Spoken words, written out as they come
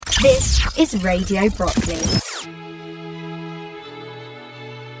This is Radio Brockley.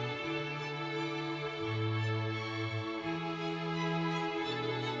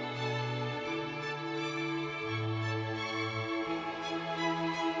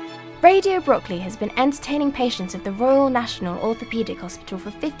 Radio Brockley has been entertaining patients of the Royal National Orthopaedic Hospital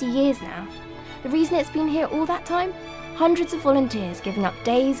for 50 years now. The reason it's been here all that time? Hundreds of volunteers giving up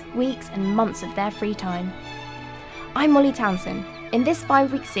days, weeks and months of their free time. I'm Molly Townson. In this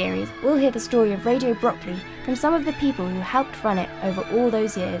 5-week series, we'll hear the story of Radio Brockley from some of the people who helped run it over all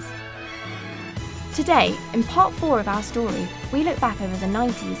those years. Today, in part 4 of our story, we look back over the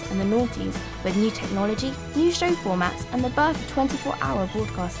 90s and the noughties with new technology, new show formats and the birth of 24-hour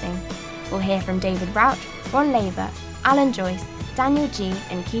broadcasting. We'll hear from David Rauch, Laver, Alan Joyce, Daniel Gee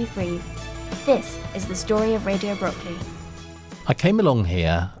and Reeve. This is the story of Radio Brockley. I came along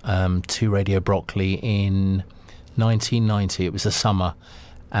here to Radio Brockley in 1990. It was the summer,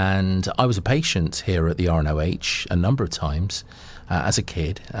 and I was a patient here at the RNOH a number of times as a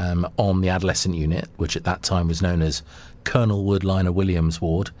kid on the adolescent unit, which at that time was known as Colonel Woodliner Williams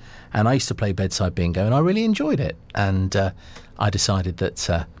ward, and I used to play bedside bingo and I really enjoyed it, and I decided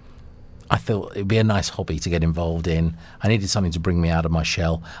that I thought it'd be a nice hobby to get involved in. I needed something to bring me out of my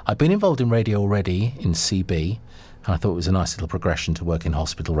shell. I'd been involved in radio already in CB, and I thought it was a nice little progression to work in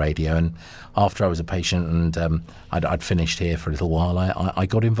hospital radio. And after I was a patient and I'd finished here for a little while, I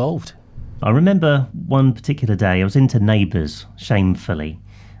got involved. I remember one particular day I was into Neighbours, shamefully,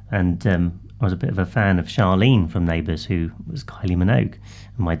 and I was a bit of a fan of Charlene from Neighbours, who was Kylie Minogue.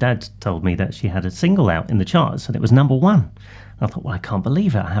 And my dad told me that she had a single out in the charts and it was number 1. And I thought, well, I can't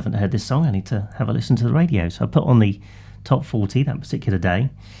believe it. I haven't heard this song. I need to have a listen to the radio. So I put on the top 40 that particular day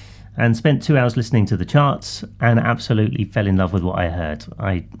and spent 2 hours listening to the charts and absolutely fell in love with what I heard.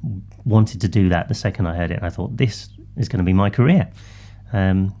 I wanted to do that the second I heard it. And I thought, this is going to be my career.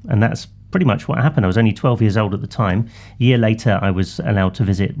 And that's pretty much what happened. I was only 12 years old at the time. A year later, I was allowed to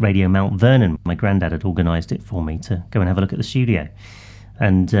visit Radio Mount Vernon. My granddad had organised it for me to go and have a look at the studio.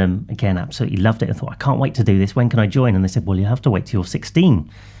 And again, absolutely loved it. I thought, I can't wait to do this. When can I join? And they said, well, you have to wait till you're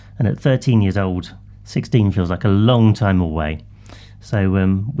 16. And at 13 years old, 16 feels like a long time away. So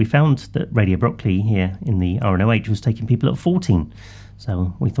we found that Radio Brockley here in the RNOH was taking people at 14.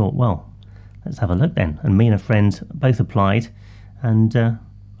 So we thought, well, let's have a look then. And me and a friend both applied, and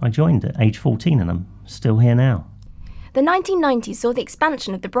I joined at age 14, and I'm still here now. The 1990s saw the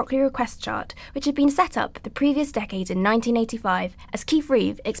expansion of the Brockley Request Chart, which had been set up the previous decade in 1985, as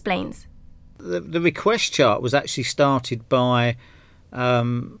Reeve explains. The Request Chart was actually started by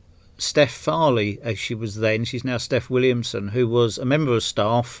Steph Farley, as she was then. She's now Steph Williamson, who was a member of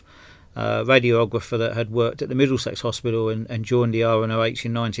staff, radiographer that had worked at the Middlesex Hospital and joined the RNOH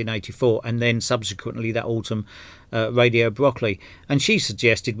in 1984, and then subsequently that autumn Radio Brockley. And she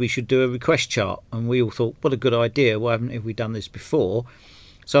suggested we should do a request chart, and we all thought, what a good idea, why haven't we done this before?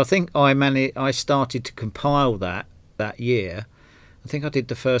 So I think I started to compile that year. I think I did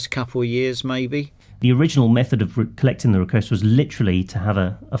the first couple of years maybe. The original method of collecting the requests was literally to have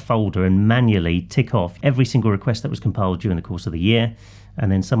a folder and manually tick off every single request that was compiled during the course of the year,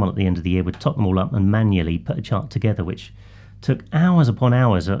 and then someone at the end of the year would top them all up and manually put a chart together, which took hours upon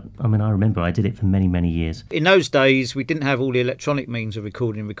hours. I remember I did it for many, many years. In those days, we didn't have all the electronic means of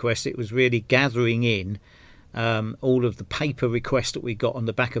recording requests. It was really gathering in all of the paper requests that we got on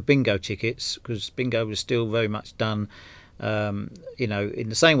the back of bingo tickets, because bingo was still very much done in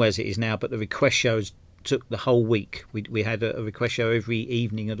the same way as it is now, but the request shows took the whole week. We had a request show every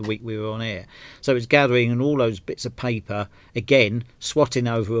evening of the week we were on air. So it was gathering in all those bits of paper, again, swatting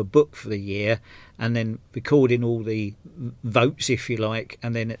over a book for the year, and then recording all the votes, if you like,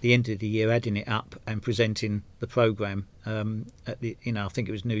 and then at the end of the year adding it up and presenting the programme. I think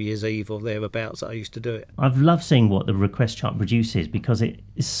it was New Year's Eve or thereabouts that I used to do it. I've loved seeing what the request chart produces, because it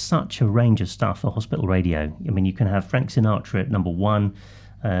is such a range of stuff for hospital radio. I mean, you can have Frank Sinatra at number 1,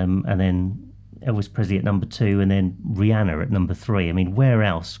 and then Elvis Presley at number 2, and then Rihanna at number 3. I mean, where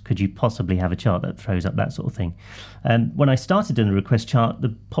else could you possibly have a chart that throws up that sort of thing? When I started doing the request chart,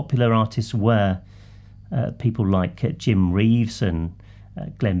 the popular artists were people like Jim Reeves and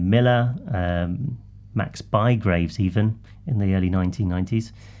Glenn Miller, Max Bygraves even, in the early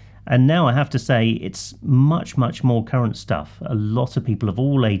 1990s. And now I have to say it's much, much more current stuff. A lot of people of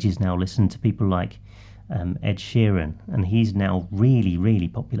all ages now listen to people like Ed Sheeran, and he's now really, really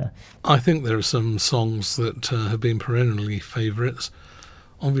popular. I think there are some songs that have been perennially favourites.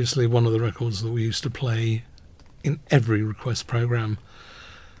 Obviously, one of the records that we used to play in every request programme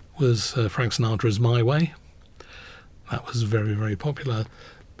was Frank Sinatra's My Way. That was very, very popular,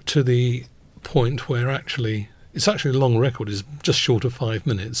 to the point where actually It's actually a long record. It's just short of 5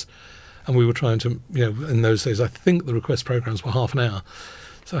 minutes. And we were trying to, in those days, I think the request programmes were half an hour.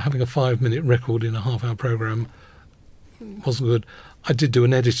 So having a 5-minute record in a half-hour programme wasn't good. I did do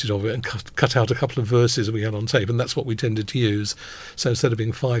an edited of it and cut out a couple of verses that we had on tape, and that's what we tended to use. So instead of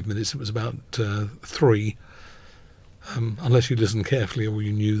being 5 minutes, it was about 3. Unless you listened carefully or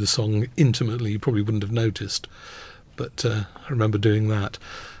you knew the song intimately, you probably wouldn't have noticed. But I remember doing that.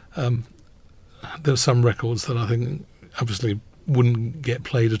 There were some records that I think obviously wouldn't get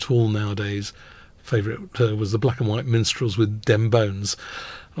played at all nowadays. Favourite was the Black and White Minstrels with Dem Bones.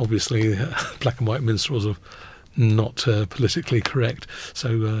 Obviously, Black and White Minstrels are not politically correct, so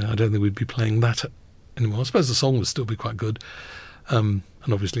I don't think we'd be playing that anymore. I suppose the song would still be quite good, and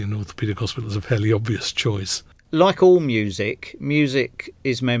obviously an orthopaedic hospital is a fairly obvious choice. Like all music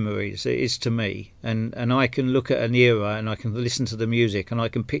is memories. It is to me, and I can look at an era and I can listen to the music and I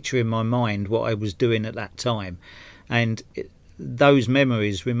can picture in my mind what I was doing at that time, and those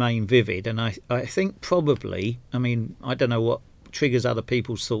memories remain vivid. And I think probably, I don't know what triggers other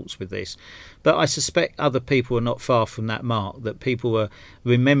people's thoughts with this, but I suspect other people are not far from that mark, that people are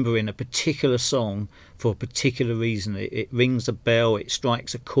remembering a particular song for a particular reason. It rings a bell, it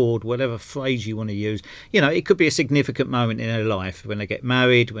strikes a chord, whatever phrase you want to use. It could be a significant moment in their life, when they get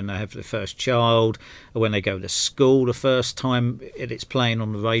married, when they have their first child, or when they go to school the first time it's playing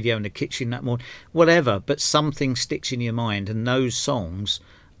on the radio in the kitchen that morning, whatever, but something sticks in your mind, and those songs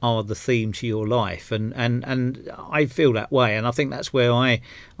are the theme to your life, and I feel that way, and I think that's where I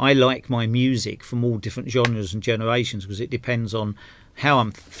like my music from all different genres and generations, because it depends on how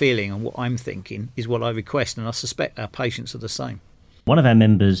I'm feeling and what I'm thinking is what I request, and I suspect our patients are the same. One of our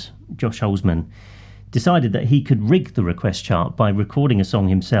members, Josh Holzman, decided that he could rig the request chart by recording a song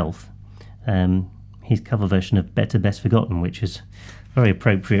himself, his cover version of Better Best Forgotten, which is very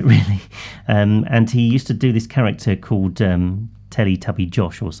appropriate really, and he used to do this character called Teletubby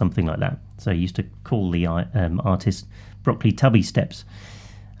Josh or something like that. So he used to call the artist Brockley Tubby Steps.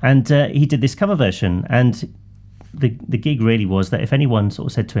 And he did this cover version, and the gig really was that if anyone sort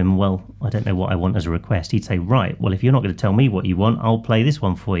of said to him, well, I don't know what I want as a request, he'd say, right, well, if you're not going to tell me what you want, I'll play this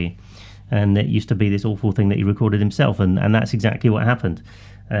one for you. And it used to be this awful thing that he recorded himself, and that's exactly what happened.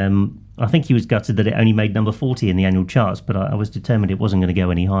 I think he was gutted that it only made number 40 in the annual charts, but I was determined it wasn't going to go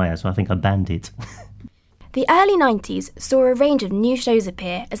any higher, so I think I banned it. The early 90s saw a range of new shows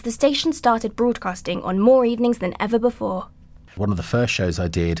appear as the station started broadcasting on more evenings than ever before. One of the first shows I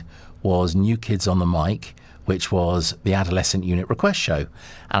did was New Kids on the Mic, which was the adolescent unit request show.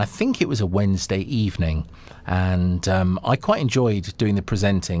 And I think it was a Wednesday evening. And I quite enjoyed doing the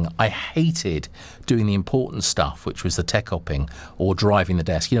presenting. I hated doing the important stuff, which was the tech-opping or driving the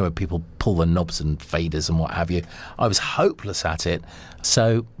desk, where people pull the knobs and faders and what have you. I was hopeless at it.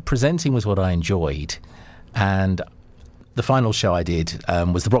 So presenting was what I enjoyed. And the final show I did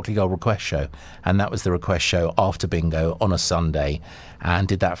was the Brockley Gold Request Show, and that was the request show after bingo on a Sunday, and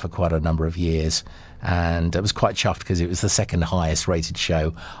did that for quite a number of years. And I was quite chuffed because it was the second highest rated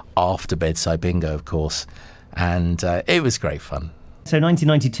show after bedside bingo, of course, and it was great fun. So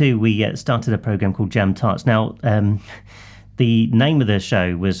 1992 we started a programme called Jam Tarts. Now the name of the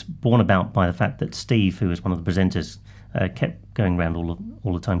show was born about by the fact that Steve, who was one of the presenters, kept going around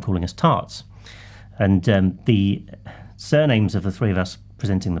all the time calling us Tarts. And the surnames of the three of us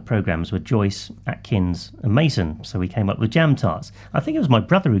presenting the programmes were Joyce, Atkins and Mason, so we came up with Jam Tarts. I think it was my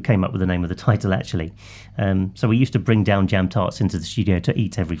brother who came up with the name of the title, actually. So we used to bring down Jam Tarts into the studio to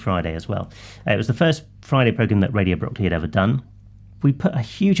eat every Friday as well. It was the first Friday programme that Radio Brockley had ever done. We put a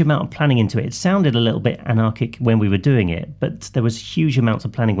huge amount of planning into it. It sounded a little bit anarchic when we were doing it, but there was huge amounts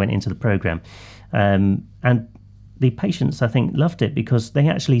of planning went into the programme. And the patients, I think, loved it because they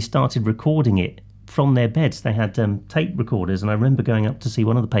actually started recording it from their beds. They had tape recorders, and I remember going up to see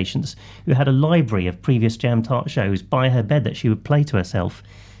one of the patients who had a library of previous Jam Tart shows by her bed that she would play to herself.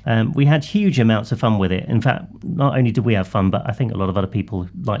 We had huge amounts of fun with it. In fact, not only did we have fun, but I think a lot of other people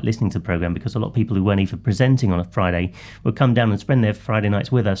liked listening to the programme, because a lot of people who weren't even presenting on a Friday would come down and spend their Friday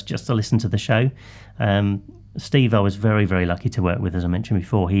nights with us just to listen to the show. Steve, I was very, very lucky to work with, as I mentioned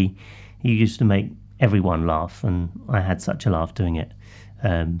before. He used to make everyone laugh, and I had such a laugh doing it.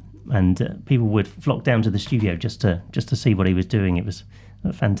 And people would flock down to the studio just to see what he was doing. It was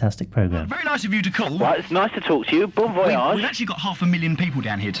a fantastic programme. Very nice of you to call. Well, it's nice to talk to you. Bon voyage. We've actually got 500,000 people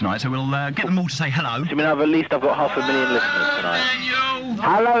down here tonight, so we'll get them all to say hello. Do you mean at least I've got 500,000 listeners tonight?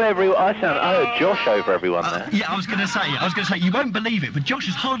 Hello, everyone. I heard Josh over everyone there. Yeah, I was going to say, you won't believe it, but Josh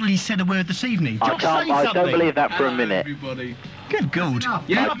has hardly said a word this evening. Josh, I don't believe that for a minute. Everybody. Good God.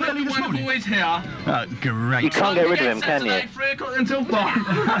 Yeah, I put the one boys here. Great. You can't get rid of him, can you? 3 o'clock until 5.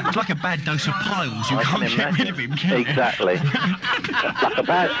 It's like a bad dose of piles. You can't get rid of him, can you? Exactly. Like a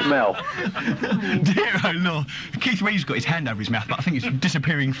bad smell. Dear oh Lord. Keith Reeve's got his hand over his mouth, but I think it's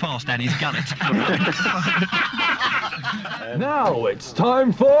disappearing fast down his gullet. Now it's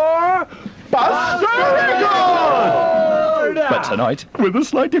time for Buster Record! But tonight, with a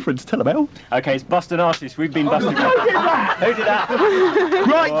slight difference. Tell them, Al. Okay, it's busting artists. We've been busting. Who did that? Who did that?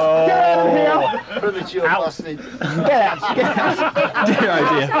 Right, get out of here! Premature busting. Get out. Dear oh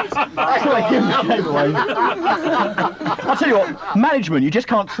dear. That's why I give the game away. I'll tell you what, management, you just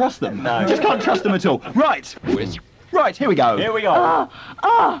can't trust them. No. You just can't trust them at all. Right. Right, here we go. Here we go.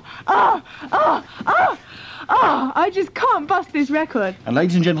 I just can't bust this record. And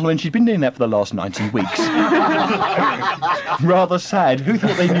ladies and gentlemen, she's been doing that for the last 90 weeks. Rather sad. Who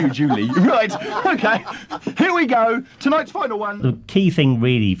thought they knew, Julie? Right, okay, here we go. Tonight's final one. The key thing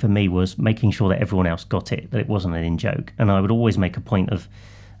really for me was making sure that everyone else got it, that it wasn't an in-joke. And I would always make a point of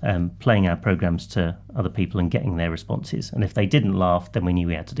playing our programmes to other people and getting their responses. And if they didn't laugh, then we knew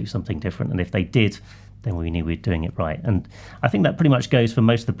we had to do something different. And if they did, then we knew we were doing it right. And I think that pretty much goes for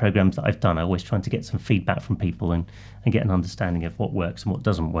most of the programmes that I've done. I always trying to get some feedback from people and get an understanding of what works and what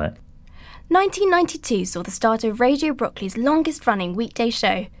doesn't work. 1992 saw the start of Radio Brockley's longest-running weekday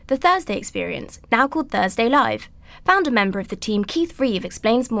show, The Thursday Experience, now called Thursday Live. Founder member of the team, Keith Reeve,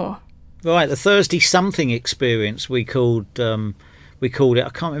 explains more. Right, the Thursday Something Experience we called it. I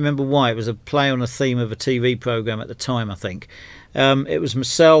can't remember why. It was a play on a theme of a TV programme at the time, I think. It was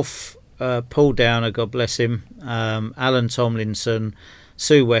myself, Paul Downer, God bless him, Alan Tomlinson,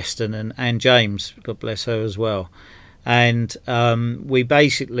 Sue Weston and Anne James, God bless her as well. And we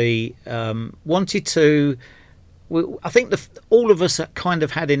basically wanted to... I think all of us kind of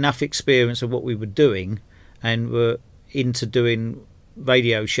had enough experience of what we were doing and were into doing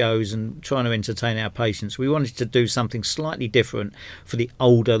radio shows and trying to entertain our patients. We wanted to do something slightly different for the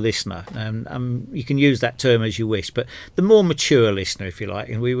older listener, and you can use that term as you wish, but the more mature listener, if you like.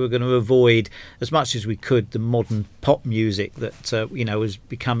 And we were going to avoid as much as we could the modern pop music that was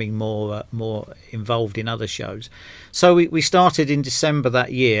becoming more involved in other shows. So we started in December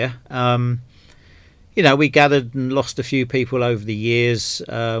that year. We gathered and lost a few people over the years.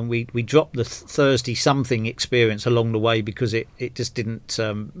 We dropped the Thursday Something Experience along the way because it just didn't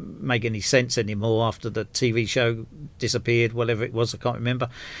make any sense anymore after the TV show disappeared, whatever it was, I can't remember.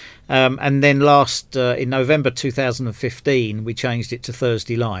 And then in November 2015, we changed it to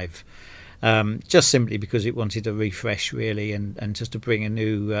Thursday Live, just simply because it wanted a refresh, really, and just to bring a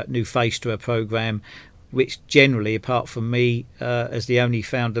new face to a programme, which generally, apart from me, as the only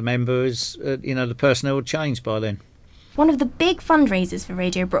founder member, is, the personnel had changed by then. One of the big fundraisers for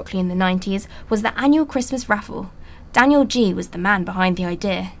Radio Brockley in the 90s was the annual Christmas raffle. Daniel Gee was the man behind the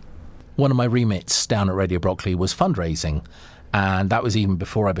idea. One of my remits down at Radio Brockley was fundraising, and that was even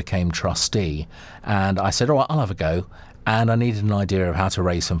before I became trustee. And I said, all right, I'll have a go. And I needed an idea of how to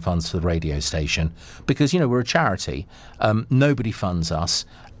raise some funds for the radio station because, we're a charity. Nobody funds us.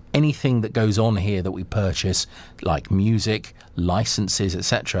 Anything that goes on here that we purchase, like music, licenses,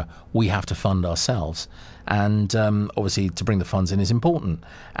 etc., we have to fund ourselves. And obviously to bring the funds in is important.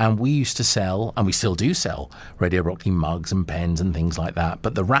 And we used to sell, and we still do sell, Radio Brockley mugs and pens and things like that.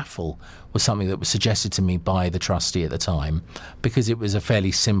 But the raffle was something that was suggested to me by the trustee at the time because it was a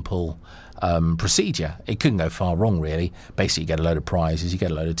fairly simple procedure. It couldn't go far wrong, really. Basically, you get a load of prizes, you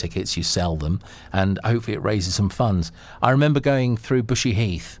get a load of tickets, you sell them, and hopefully it raises some funds. I remember going through Bushy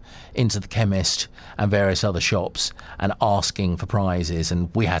Heath into the chemist and various other shops and asking for prizes,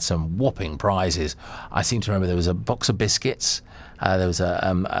 and we had some whopping prizes. I seem to remember there was a box of biscuits, there was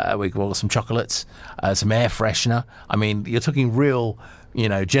we got some chocolates, some air freshener. I mean, you're talking real,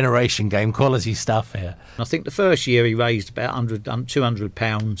 generation game quality stuff here. I think the first year he raised about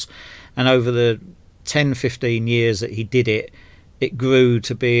 £200, and over the 10-15 years that he did it, it grew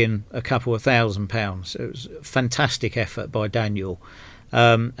to being a couple of £1,000. It was a fantastic effort by Daniel.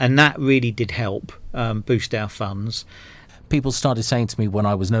 And that really did help boost our funds. People started saying to me when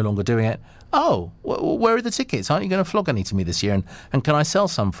I was no longer doing it, oh, where are the tickets? Aren't you going to flog any to me this year? And can I sell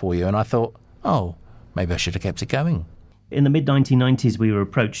some for you? And I thought, oh, maybe I should have kept it going. In the mid-1990s, we were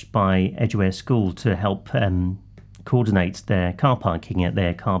approached by Edgware School to help coordinate their car parking at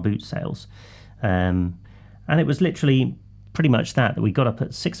their car boot sales. And it was literally pretty much that we got up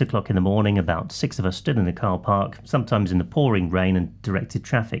at 6 o'clock in the morning, about 6 of us stood in the car park, sometimes in the pouring rain and directed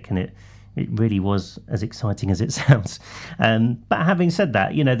traffic, and it it really was as exciting as it sounds. But having said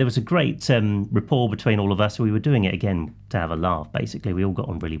that, there was a great rapport between all of us. We were doing it again to have a laugh, basically. We all got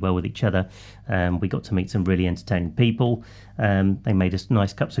on really well with each other. We got to meet some really entertaining people. They made us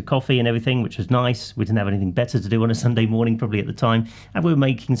nice cups of coffee and everything, which was nice. We didn't have anything better to do on a Sunday morning, probably at the time. And we were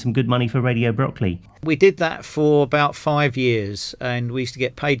making some good money for Radio Brockley. We did that for about 5 years, and we used to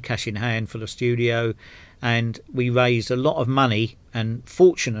get paid cash in hand for the studio, and we raised a lot of money. And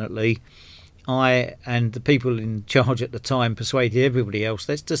fortunately, I and the people in charge at the time persuaded everybody else,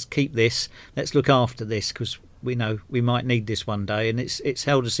 let's just keep this, let's look after this, because we know we might need this one day, and it's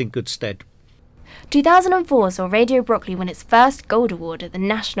held us in good stead. 2004 saw Radio Brockley win its first Gold Award at the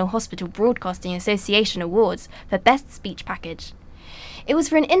National Hospital Broadcasting Association Awards for Best Speech Package. It was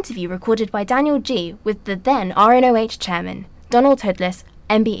for an interview recorded by Daniel Gee with the then RNOH chairman, Donald Hoodless,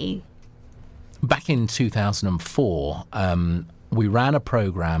 MBE. Back in 2004, we ran a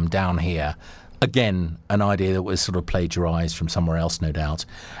programme down here. Again, an idea that was sort of plagiarised from somewhere else, no doubt.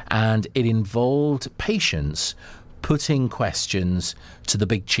 And it involved patients putting questions to the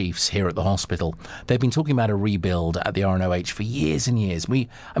big chiefs here at the hospital. They've been talking about a rebuild at the RNOH for years and years.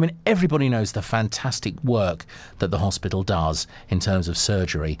 Everybody knows the fantastic work that the hospital does in terms of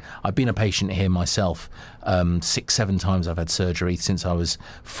surgery. I've been a patient here myself. 6-7 times I've had surgery since I was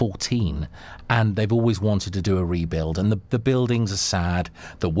 14, and they've always wanted to do a rebuild. And the buildings are sad.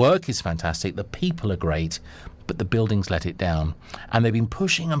 The work is fantastic. The people are great. But the buildings let it down. And they've been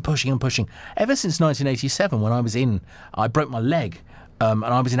pushing and pushing and pushing ever since 1987, when I broke my leg, and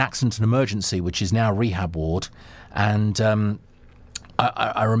I was in accident and emergency, which is now rehab ward. And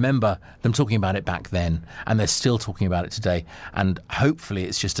I remember them talking about it back then, and they're still talking about it today. And hopefully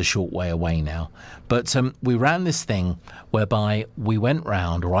it's just a short way away now. But we ran this thing whereby I went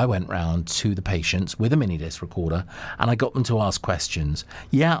round to the patients with a mini disc recorder, and I got them to ask questions.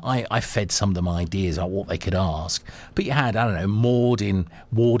 Yeah, I fed some of them ideas about what they could ask. But you had, Maud in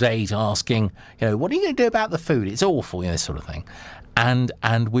Ward 8 asking, what are you going to do about the food? It's awful, this sort of thing. And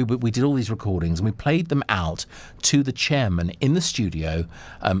we did all these recordings, and we played them out to the chairman in the studio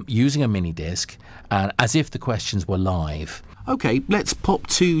using a mini disc, as if the questions were live. OK, let's pop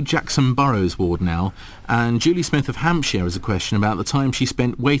to Jackson Burrows ward now. And Julie Smith of Hampshire has a question about the time she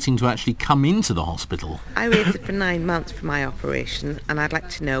spent waiting to actually come into the hospital. I waited for 9 months for my operation, and I'd like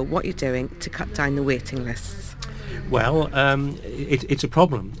to know what you're doing to cut down the waiting lists. Well, it's a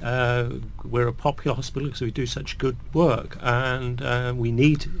problem. We're a popular hospital because we do such good work, and we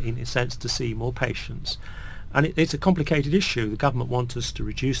need, in a sense, to see more patients. And it's a complicated issue. The government wants us to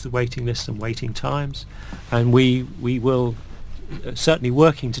reduce the waiting lists and waiting times, and we will certainly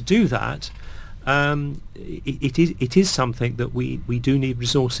working to do that. It is something that we do need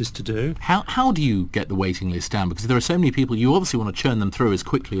resources to do. How do you get the waiting list down? Because there are so many people, you obviously want to churn them through as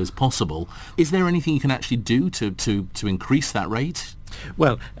quickly as possible. Is there anything you can actually do to increase that rate?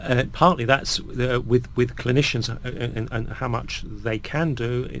 Well, partly that's with clinicians and how much they can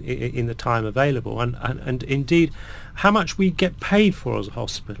do in the time available, and indeed how much we get paid for as a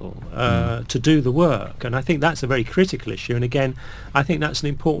hospital to do the work. And I think that's a very critical issue. And again, I think that's an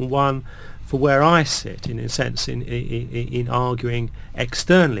important one for where I sit, in a sense, in arguing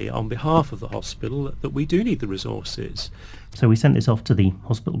externally on behalf of the hospital that we do need the resources. So we sent this off to the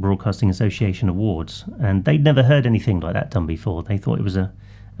Hospital Broadcasting Association Awards, and they'd never heard anything like that done before. They thought it was a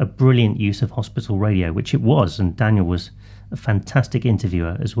brilliant use of hospital radio, which it was, and Daniel was a fantastic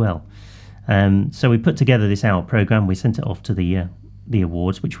interviewer as well. So we put together this hour programme. We sent it off to the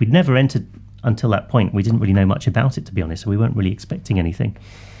awards, which we'd never entered until that point. We didn't really know much about it, to be honest, so we weren't really expecting anything.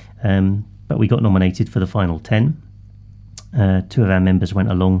 But we got nominated for the final 10. 2 of our members went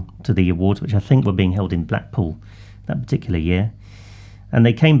along to the awards, which I think were being held in Blackpool that particular year, and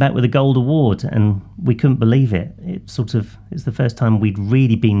they came back with a gold award, and we couldn't believe it. It's the first time we'd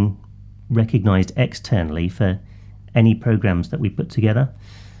really been recognised externally for any programmes that we put together,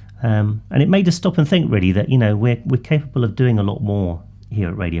 and it made us stop and think, really, that we're capable of doing a lot more here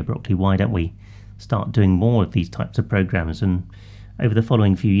at Radio Brockley. Why don't we start doing more of these types of programmes? And over the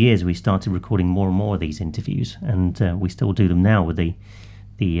following few years, we started recording more and more of these interviews, and we still do them now with the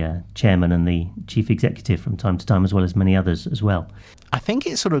chairman and the chief executive from time to time, as well as many others as well. I think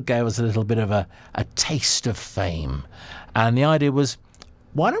it sort of gave us a little bit of a taste of fame. And the idea was,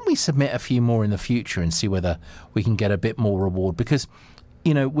 why don't we submit a few more in the future and see whether we can get a bit more reward? Because,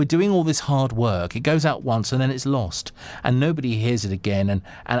 we're doing all this hard work. It goes out once and then it's lost, and nobody hears it again.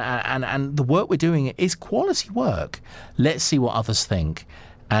 And the work we're doing is quality work. Let's see what others think.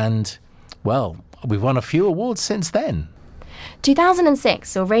 And, well, we've won a few awards since then. 2006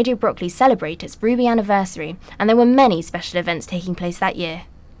 saw Radio Brockley celebrate its Ruby anniversary, and there were many special events taking place that year.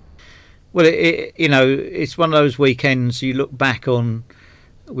 Well, it's one of those weekends you look back on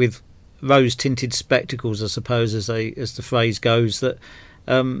with rose-tinted spectacles, I suppose, as the phrase goes. That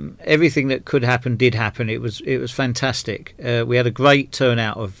everything that could happen did happen. It was fantastic. We had a great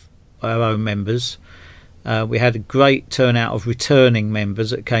turnout of our own members. We had a great turnout of returning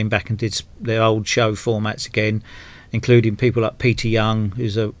members that came back and did their old show formats again, including people like Peter Young,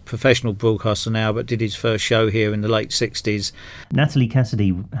 who's a professional broadcaster now but did his first show here in the late 60s. Natalie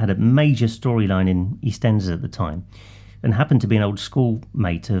Cassidy had a major storyline in EastEnders at the time and happened to be an old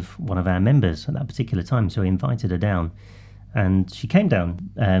schoolmate of one of our members at that particular time, so he invited her down. And she came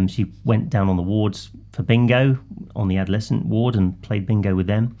down. She went down on the wards for bingo, on the adolescent ward, and played bingo with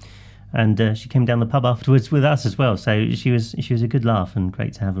them. And she came down the pub afterwards with us as well. So she was a good laugh and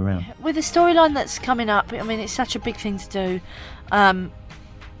great to have her around. With the storyline that's coming up, I mean, it's such a big thing to do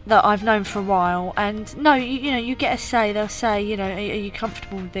that I've known for a while. And no, you get a say. They'll say, are you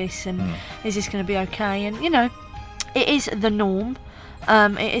comfortable with this? And is this going to be okay? And it is the norm.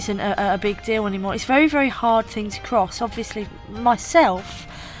 It isn't a big deal anymore. It's a very, very hard thing to cross. Obviously, myself,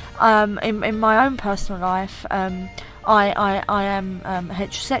 in my own personal life, I am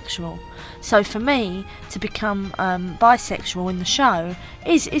heterosexual, so for me to become bisexual in the show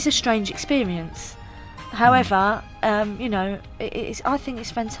is a strange experience. However, I think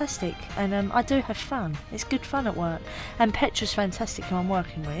it's fantastic, and I do have fun. It's good fun at work, and Petra's fantastic, who I'm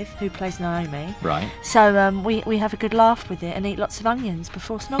working with, who plays Naomi. Right. So we have a good laugh with it and eat lots of onions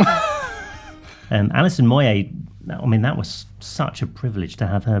before snogging. Alison Moyet, I mean, that was such a privilege to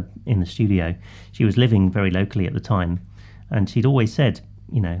have her in the studio. She was living very locally at the time, and she'd always said,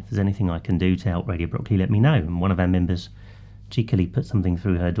 if there's anything I can do to help Radio Brockley, let me know. And one of our members cheekily put something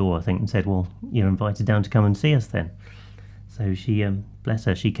through her door, I think, and said, well, you're invited down to come and see us then. So she, bless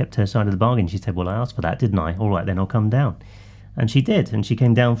her, she kept her side of the bargain. She said, well, I asked for that, didn't I? All right, then I'll come down. And she did, and she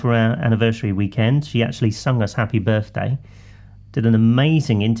came down for our anniversary weekend. She actually sung us happy birthday, did an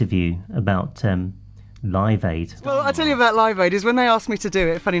amazing interview about Live Aid. Well, I tell you about Live Aid is when they asked me to do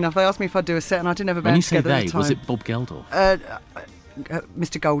it, funny enough, they asked me if I'd do a set, and I didn't have a band together at the time. When you say they, was it Bob Geldof?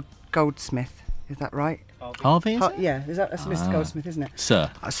 Mr. Goldsmith, is that right? Harvey, is it? Yeah, that's Mr. Goldsmith, isn't it?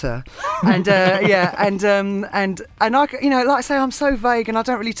 Sir. Sir. And and I, like I say, I'm so vague and I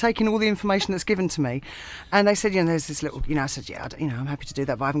don't really take in all the information that's given to me. And they said, there's this little, I said, I'm happy to do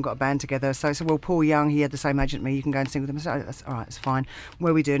that, but I haven't got a band together. So I said, well, Paul Young, he had the same agent me, you can go and sing with him. I said, that's all right, it's fine. Where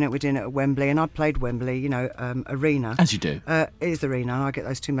are we doing it? We're doing it at Wembley, and I'd played Wembley, arena. As you do. It is the arena, and I get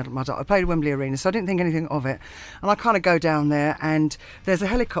those two medals. I played Wembley Arena, so I didn't think anything of it. And I kind of go down there, and there's a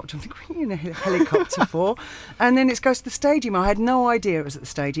helicopter. I'm thinking, what are you in a helicopter for? And then it goes to the stadium. I had no idea it was at the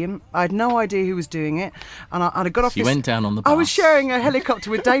stadium. I had no idea who was doing it. And I got off. So you went down on the bus. I was sharing a helicopter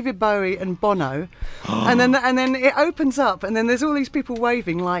with David Bowie and Bono, and then it opens up, and then there's all these people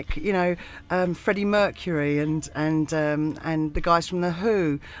waving, like Freddie Mercury and the guys from the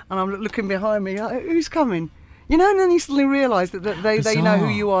Who, and I'm looking behind me, like, who's coming? And then you suddenly realise that they know who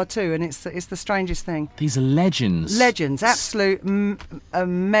you are too, and it's the strangest thing. These are legends. Legends, absolute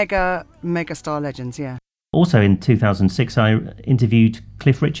mega star legends, yeah. Also in 2006, I interviewed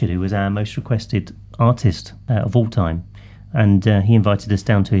Cliff Richard, who was our most requested artist of all time, and he invited us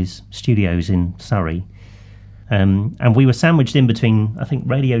down to his studios in Surrey. And we were sandwiched in between, I think,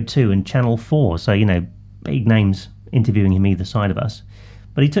 Radio 2 and Channel 4, so, big names interviewing him either side of us.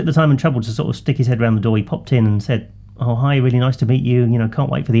 But he took the time and trouble to sort of stick his head around the door. He popped in and said, oh, hi, really nice to meet you. Can't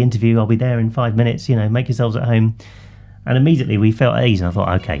wait for the interview. I'll be there in 5 minutes. Make yourselves at home. And immediately we felt at ease, and I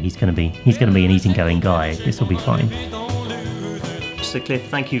thought, okay, he's going to be an easygoing guy. This will be fine. So Cliff,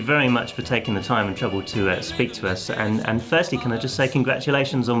 thank you very much for taking the time and trouble to speak to us. And firstly, can I just say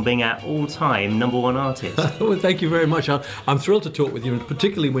congratulations on being our all-time #1 artist. Well, thank you very much. I'm thrilled to talk with you, and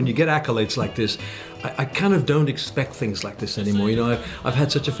particularly when you get accolades like this. I kind of don't expect things like this anymore. I've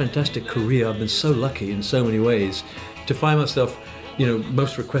had such a fantastic career. I've been so lucky in so many ways to find myself,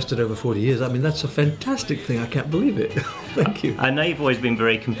 most requested over 40 years. I mean, that's a fantastic thing. I can't believe it. Thank you. I know you've always been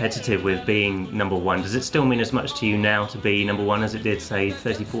very competitive with being #1. Does it still mean as much to you now to be #1 as it did, say,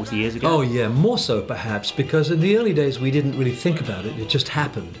 30, 40 years ago? Oh, yeah, more so perhaps, because in the early days we didn't really think about it. It just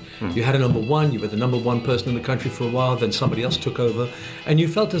happened. You had a #1, you were the #1 person in the country for a while, then somebody else took over, and you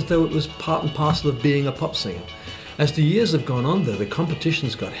felt as though it was part and parcel of being a pop singer. As the years have gone on, though, the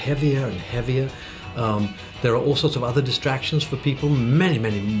competitions got heavier and heavier. There are all sorts of other distractions for people, many,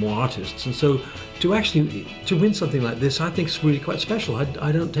 many more artists. And so to win something like this, I think is really quite special.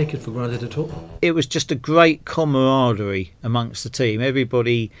 I don't take it for granted at all. It was just a great camaraderie amongst the team.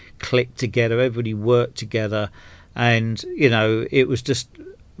 Everybody clicked together, everybody worked together, and, it was just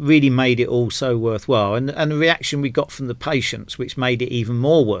really made it all so worthwhile. And the reaction we got from the patients, which made it even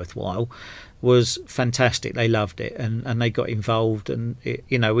more worthwhile, was fantastic. They loved it, and they got involved. And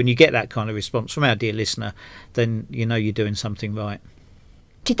when you get that kind of response from our dear listener, then you're doing something right.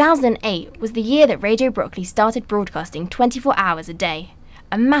 2008 was the year that Radio Brockley started broadcasting 24 hours a day,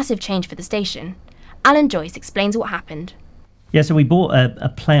 a massive change for the station. Alan Joyce explains what happened. Yeah, so we bought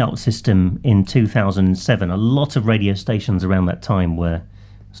a playout system in 2007. A lot of radio stations around that time were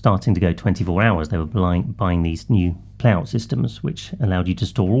starting to go 24 hours. They were buying these new playout systems, which allowed you to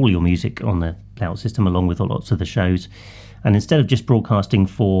store all your music on the playout system along with lots of the shows. And instead of just broadcasting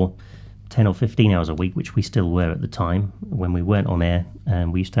for 10 or 15 hours a week, which we still were at the time when we weren't on air,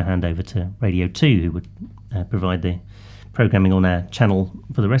 we used to hand over to Radio 2, who would provide the programming on our channel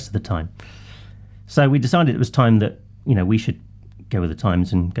for the rest of the time. So we decided it was time that we should go with the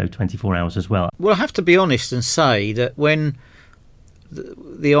times and go 24 hours as well. Well, I have to be honest and say that when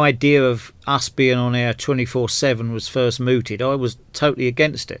the idea of us being on air 24/7 was first mooted, I was totally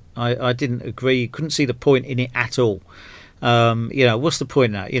against it. I didn't agree, couldn't see the point in it at all. What's the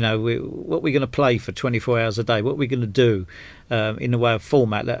point in that? What are we going to play for 24 hours a day? What are we going to do in the way of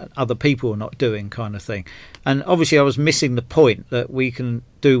format that other people are not doing, kind of thing? And obviously I was missing the point that we can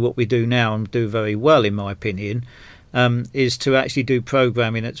do what we do now and do very well, in my opinion, is to actually do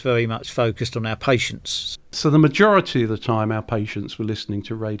programming that's very much focused on our patients. So the majority of the time our patients were listening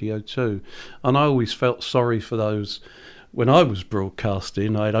to Radio 2, and I always felt sorry for those. When I was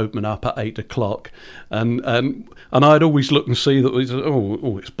broadcasting, I'd open up at 8 o'clock and I'd always look and see that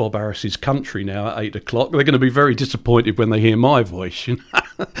it's Bob Harris's country now at 8 o'clock. They're going to be very disappointed when they hear my voice.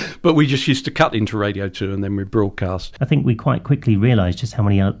 But we just used to cut into Radio 2 and then we broadcast. I think we quite quickly realised just how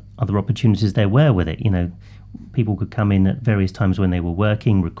many other opportunities there were with it. People could come in at various times when they were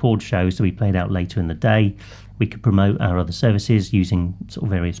working, record shows to be played out later in the day. We could promote our other services using sort of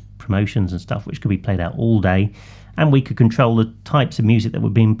various promotions and stuff, which could be played out all day. And we could control the types of music that were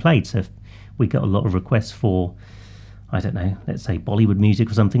being played. So if we got a lot of requests for, I don't know, let's say Bollywood music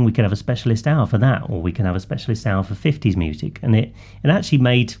or something, we could have a specialist hour for that, or we can have a specialist hour for 50s music. And it actually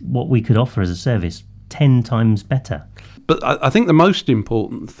made what we could offer as a service 10 times better. But I think the most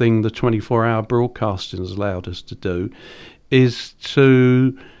important thing the 24-hour broadcasting has allowed us to do is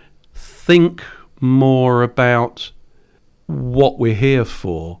to think more about what we're here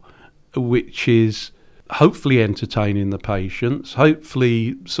for, which is hopefully entertaining the patients,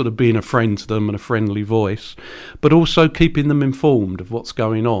 hopefully sort of being a friend to them and a friendly voice, but also keeping them informed of what's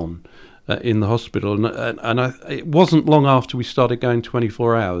going on in the hospital. And it wasn't long after we started going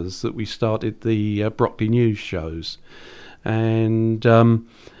 24 hours that we started the Brockley News shows. And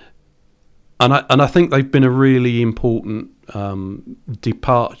I think they've been a really important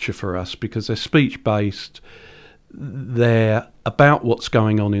departure for us because they're speech-based. They're about what's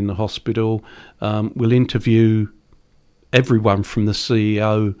going on in the hospital. We'll interview everyone from the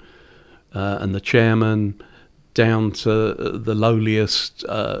CEO and the chairman down to the lowliest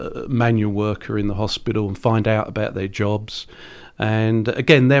manual worker in the hospital and find out about their jobs. And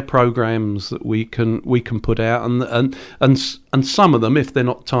again, they're programs that we can put out, and some of them, if they're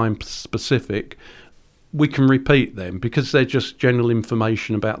not time specific, we can repeat them because they're just general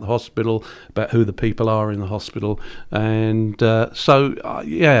information about the hospital, about who the people are in the hospital. And I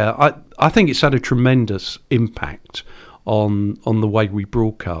think it's had a tremendous impact on the way we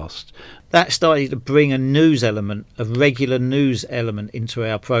broadcast. That started to bring a news element, a regular news element into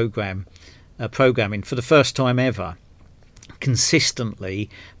our programming for the first time ever, consistently,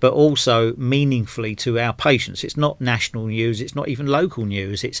 but also meaningfully to our patients. It's not national news, it's not even local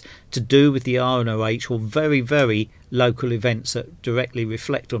news, it's to do with the RNOH or very, very local events that directly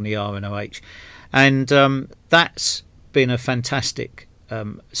reflect on the RNOH. And that's been a fantastic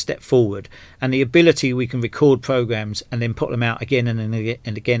step forward. And the ability we can record programs and then put them out again and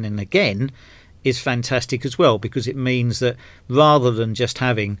again and again is fantastic as well, because it means that rather than just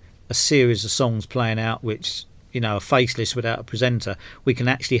having a series of songs playing out which are faceless without a presenter, we can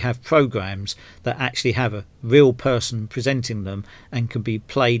actually have programs that actually have a real person presenting them and can be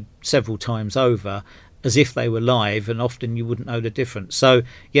played several times over as if they were live, and often you wouldn't know the difference. So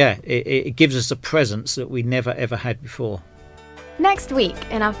it gives us a presence that we never ever had before. Next week,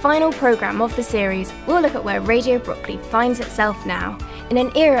 in our final programme of the series, we'll look at where Radio Brockley finds itself now, in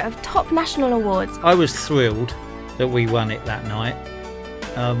an era of top national awards. I was thrilled that we won it that night.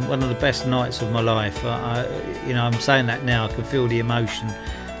 One of the best nights of my life. I'm saying that now, I can feel the emotion.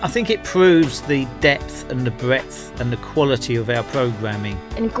 I think it proves the depth and the breadth and the quality of our programming.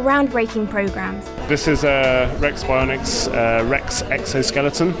 And groundbreaking programmes. This is Rex Bionics Rex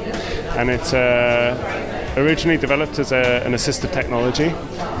exoskeleton, and it's Originally developed as an assistive technology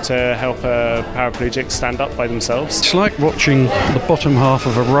to help paraplegics stand up by themselves. It's like watching the bottom half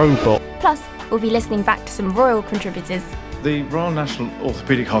of a robot. Plus, we'll be listening back to some royal contributors. The Royal National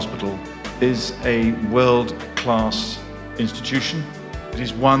Orthopaedic Hospital is a world-class institution. It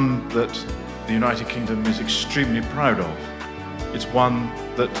is one that the United Kingdom is extremely proud of. It's one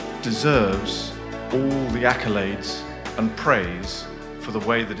that deserves all the accolades and praise for the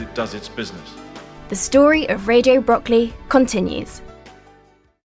way that it does its business. The story of Radio Brockley continues.